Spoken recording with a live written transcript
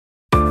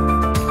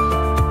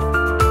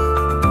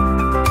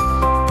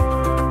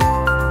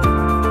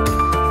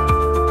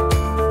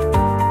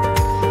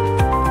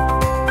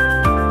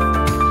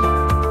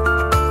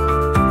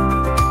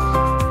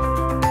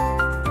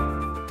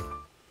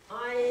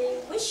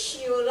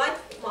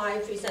my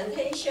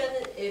presentation.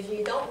 If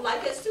you don't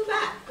like it, it's too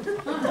bad.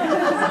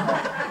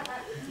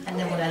 And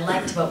then what I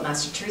liked about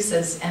Master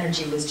Teresa's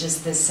energy was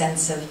just this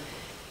sense of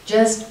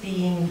just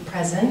being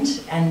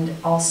present and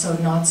also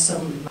not so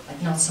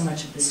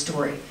much of the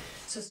story.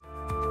 So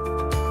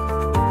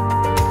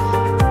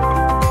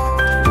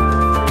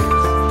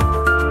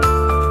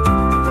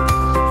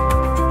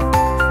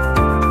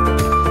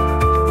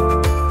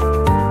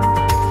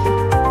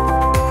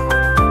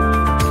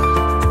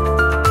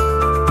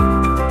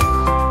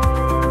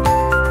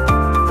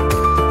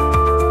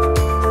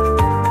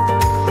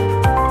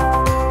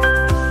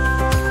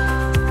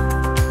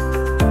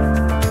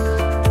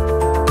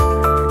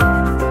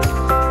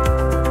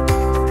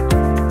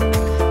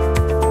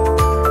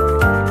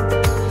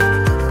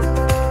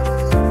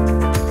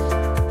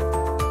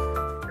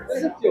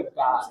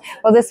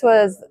well, this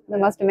was the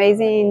most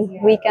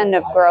amazing weekend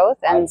of growth,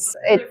 and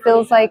it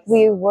feels like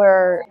we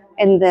were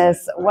in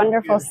this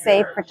wonderful,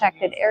 safe,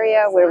 protected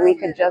area where we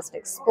could just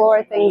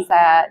explore things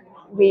that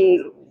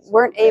we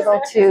weren't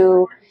able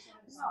to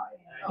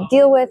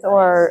deal with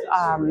or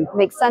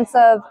make sense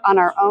of on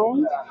our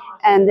own.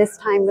 And this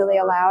time really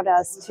allowed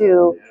us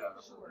to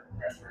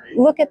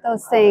look at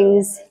those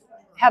things,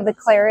 have the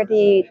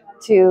clarity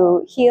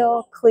to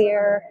heal,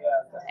 clear,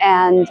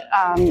 and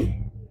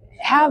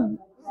have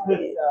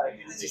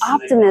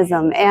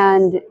optimism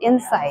and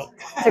insight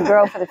to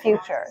grow for the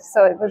future.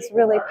 So it was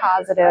really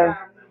positive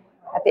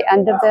at the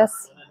end of this,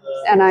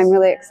 and I'm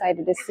really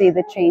excited to see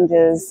the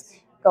changes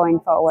going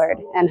forward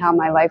and how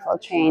my life will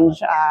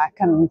change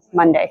come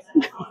Monday.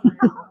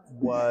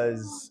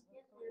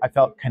 I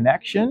felt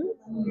connection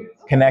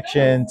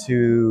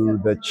to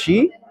the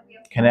Qi,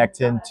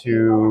 connection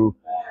to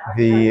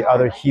the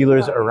other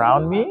healers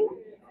around me,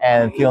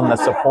 and feeling the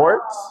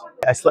support.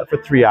 I slept for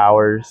 3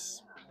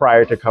 hours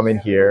prior to coming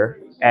here,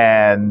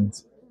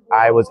 and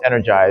I was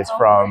energized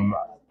from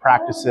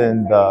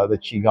practicing the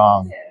Qi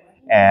Gong,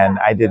 and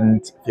I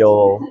didn't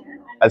feel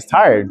as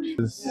tired. It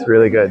was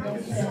really good.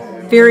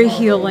 Very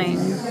healing,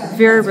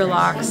 very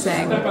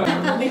relaxing,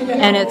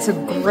 and it's a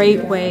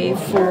great way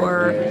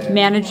for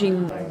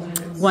managing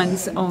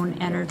one's own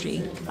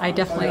energy. I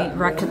definitely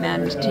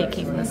recommend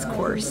taking this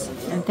course.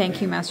 And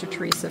thank you, Master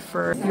Teresa,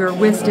 for your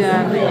wisdom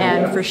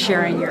and for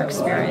sharing your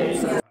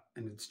experiences.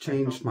 And it's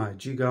changed my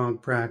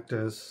Qigong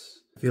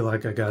practice. I feel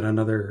like I got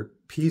another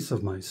piece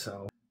of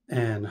myself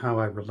and how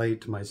I relate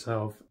to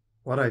myself,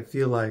 what I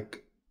feel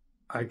like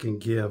I can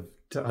give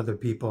to other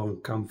people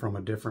and come from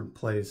a different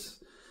place.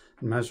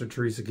 And Master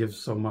Teresa gives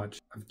so much.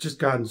 I've just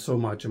gotten so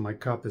much and my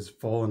cup is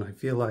full, and I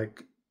feel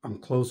like I'm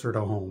closer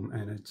to home,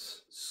 and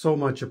it's so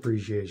much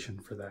appreciation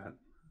for that.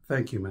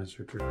 Thank you,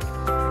 Master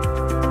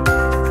Teresa.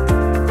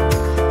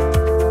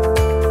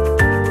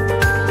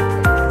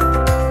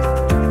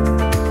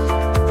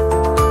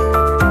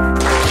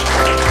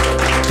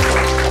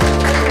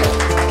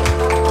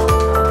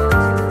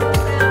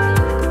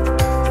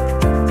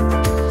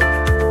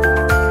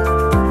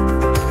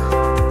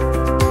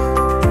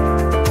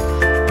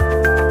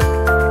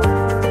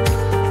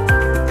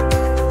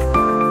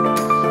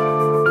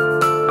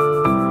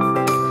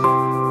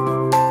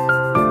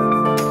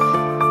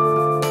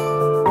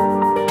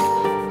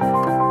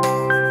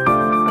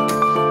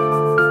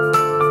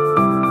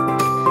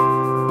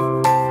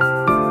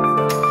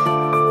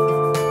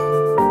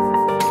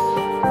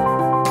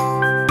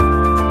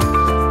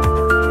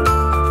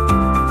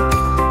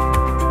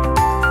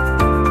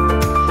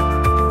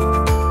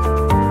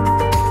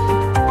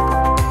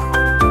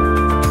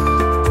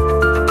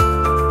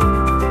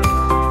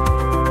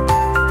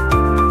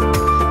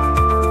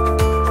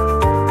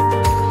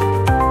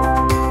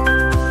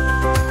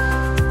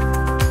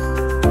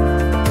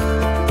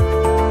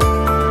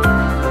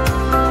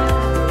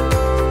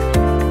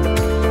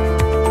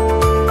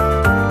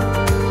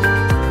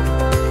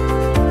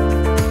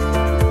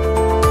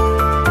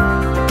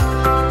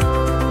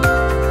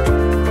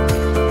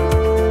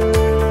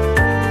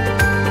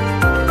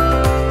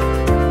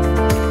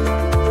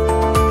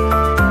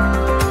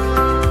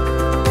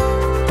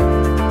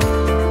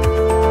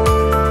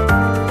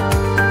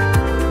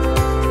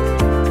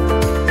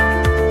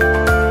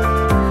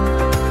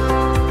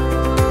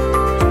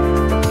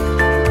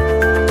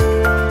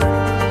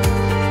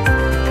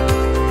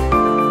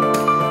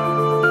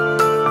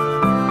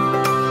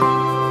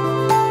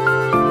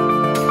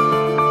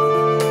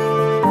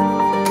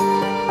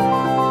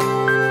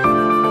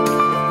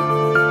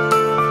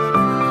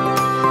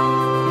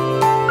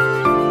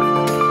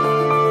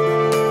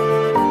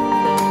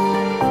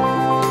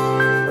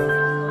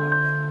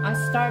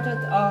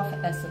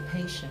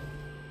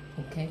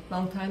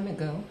 long time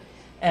ago,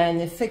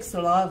 and it fixed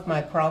a lot of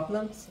my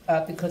problems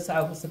because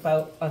I was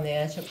about on the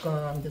edge of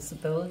going on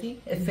disability.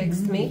 It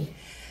fixed me.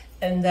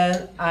 And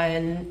then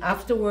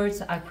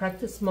afterwards, I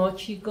practiced more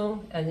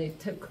Qigong, and it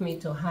took me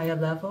to a higher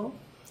level.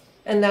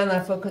 And then I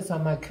focused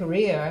on my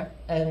career,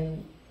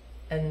 and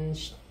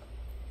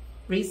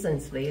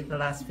recently, the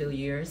last few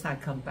years, I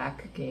come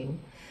back again.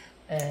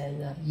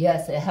 And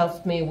yes, it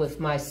helped me with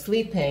my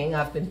sleeping.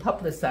 I've been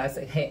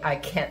publicizing, hey, I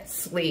can't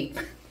sleep,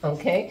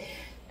 okay?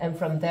 And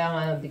from there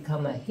on, I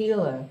become a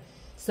healer.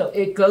 So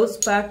it goes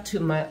back to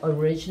my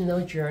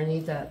original journey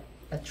that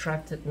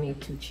attracted me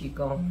to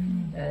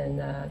Qigong.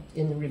 And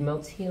in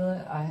remote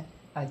healer,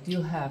 I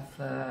do have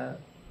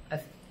an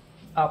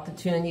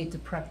opportunity to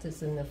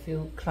practice in a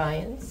few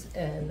clients,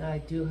 and I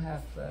do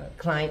have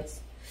clients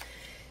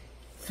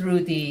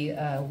through the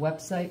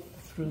website,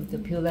 through the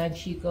Pureland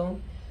Qigong.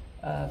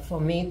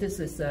 For me, this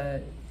is a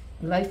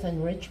life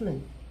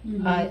enrichment.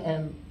 I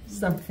am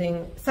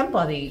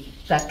somebody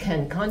that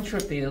can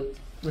contribute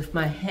with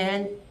my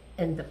hand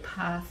in the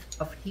path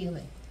of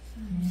healing.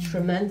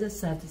 Tremendous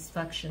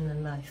satisfaction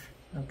in life.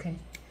 Okay.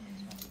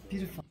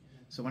 Beautiful.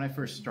 So when I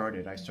first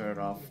started, I started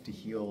off to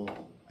heal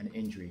an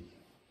injury,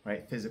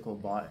 right?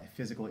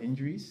 Physical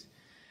injuries,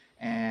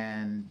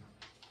 and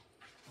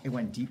it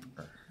went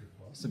deeper.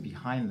 So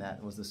behind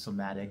that was the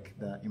somatic,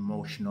 the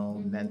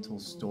emotional, mental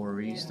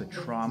stories, the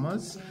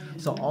traumas.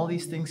 So all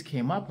these things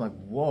came up like,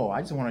 whoa,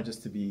 I just wanted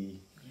just to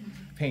be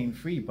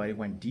pain-free, but it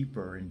went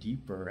deeper and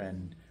deeper,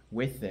 and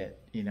with it,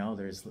 you know,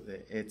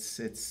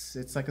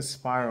 it's like a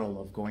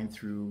spiral of going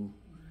through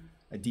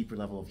a deeper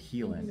level of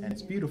healing, and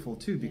it's beautiful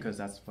too because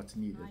that's what's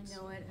needed. I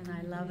know it and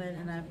I love it,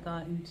 and I've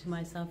gotten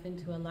myself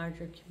into a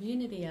larger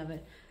community of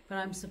it, but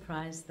I'm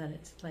surprised that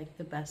it's like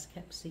the best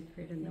kept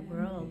secret in the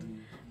world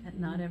that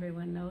not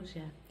everyone knows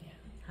yet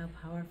how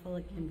powerful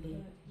it can be.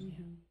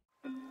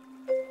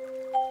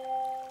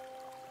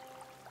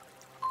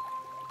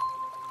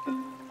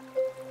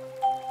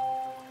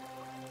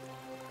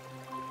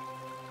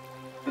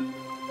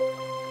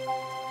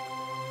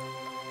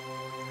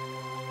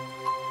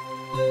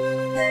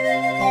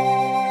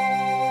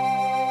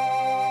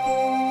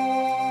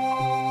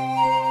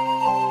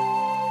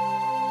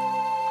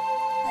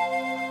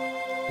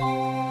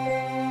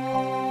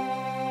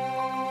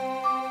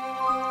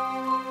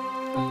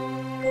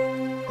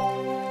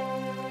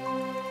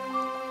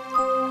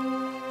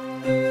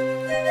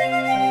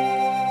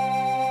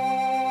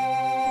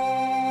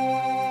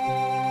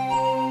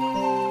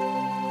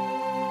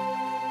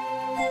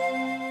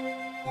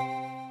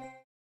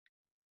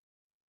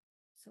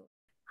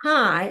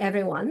 Hi,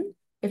 everyone.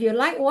 If you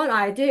like what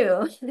I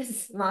do, this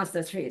is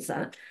Master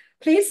Teresa.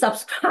 Please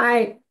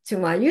subscribe to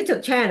my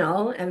YouTube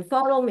channel and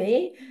follow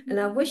me. And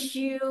I wish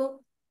you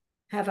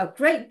have a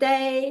great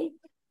day,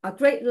 a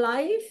great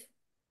life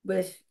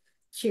with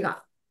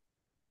Qigong.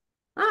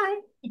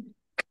 Bye.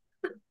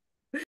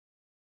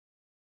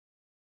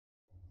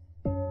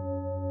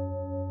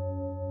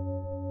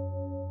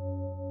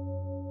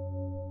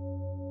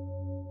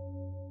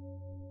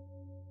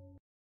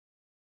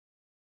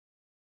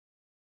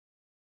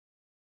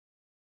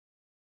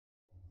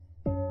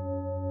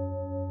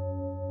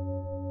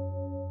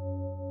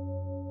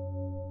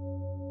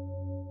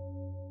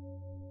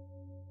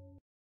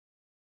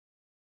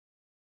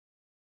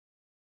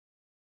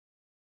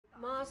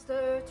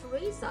 Master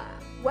Teresa,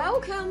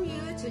 welcome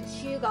you to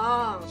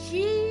Qigong.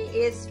 Qi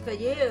is for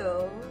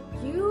you.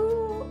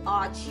 You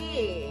are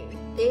Qi.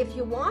 If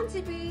you want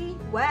to be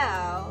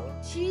well,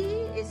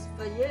 Qi is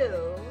for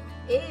you.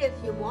 If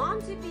you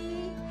want to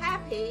be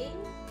happy,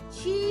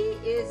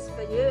 Qi is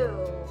for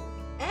you.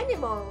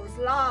 Animals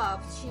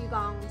love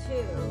Qigong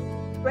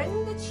too.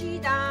 Bring the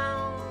Qi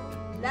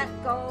down. Let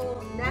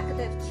go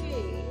negative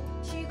Qi.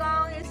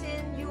 Qigong is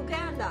in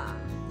Uganda.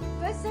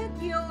 Visit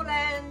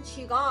Pureland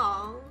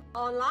Qigong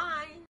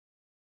online